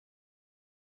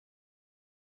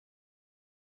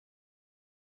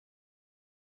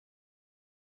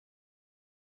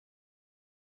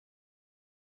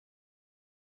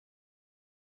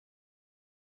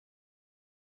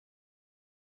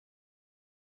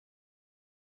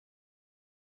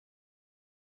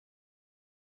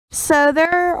So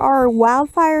there are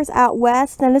wildfires out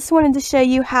west, and I just wanted to show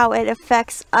you how it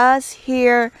affects us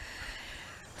here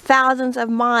thousands of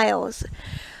miles.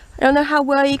 I don't know how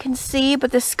well you can see,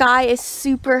 but the sky is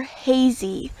super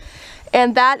hazy.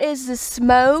 And that is the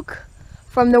smoke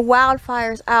from the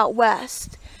wildfires out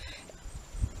west.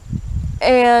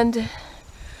 And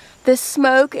this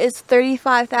smoke is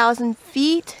 35,000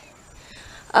 feet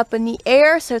up in the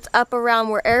air, so it's up around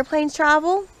where airplanes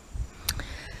travel.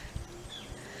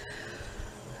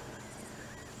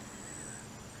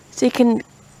 So you can,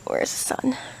 where's the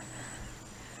sun?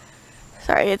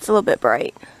 Sorry, it's a little bit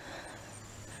bright.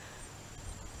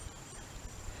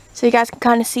 So you guys can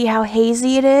kind of see how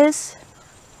hazy it is.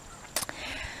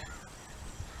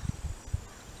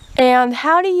 And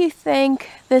how do you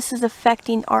think this is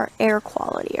affecting our air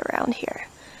quality around here?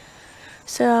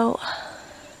 So,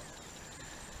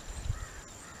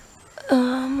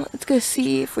 let's go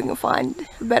see if we can find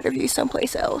a better view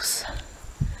someplace else.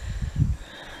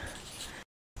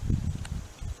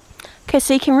 Okay,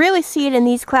 so you can really see it in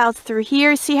these clouds through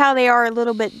here. See how they are a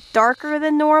little bit darker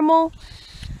than normal?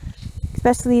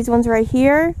 Especially these ones right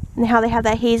here, and how they have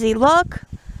that hazy look.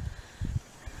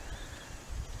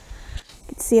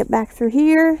 You can see it back through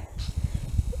here.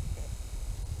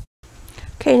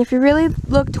 Okay, and if you really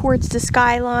look towards the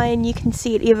skyline, you can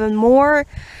see it even more.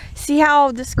 See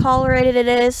how discolorated it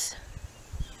is?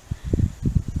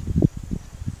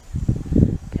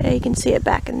 Okay, you can see it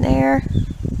back in there.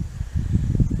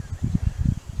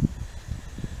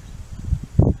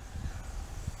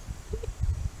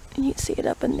 And you can see it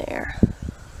up in there.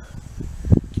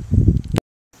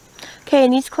 Okay,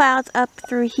 and these clouds up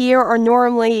through here are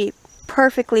normally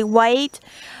perfectly white,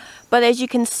 but as you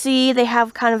can see, they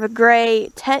have kind of a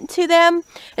gray tint to them.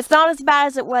 It's not as bad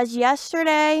as it was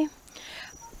yesterday,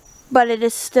 but it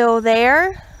is still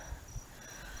there.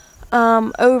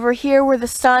 Over here where the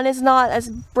sun is not as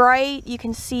bright, you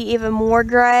can see even more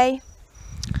gray.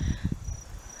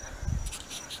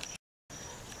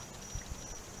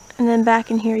 And then back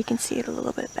in here, you can see it a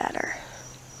little bit better.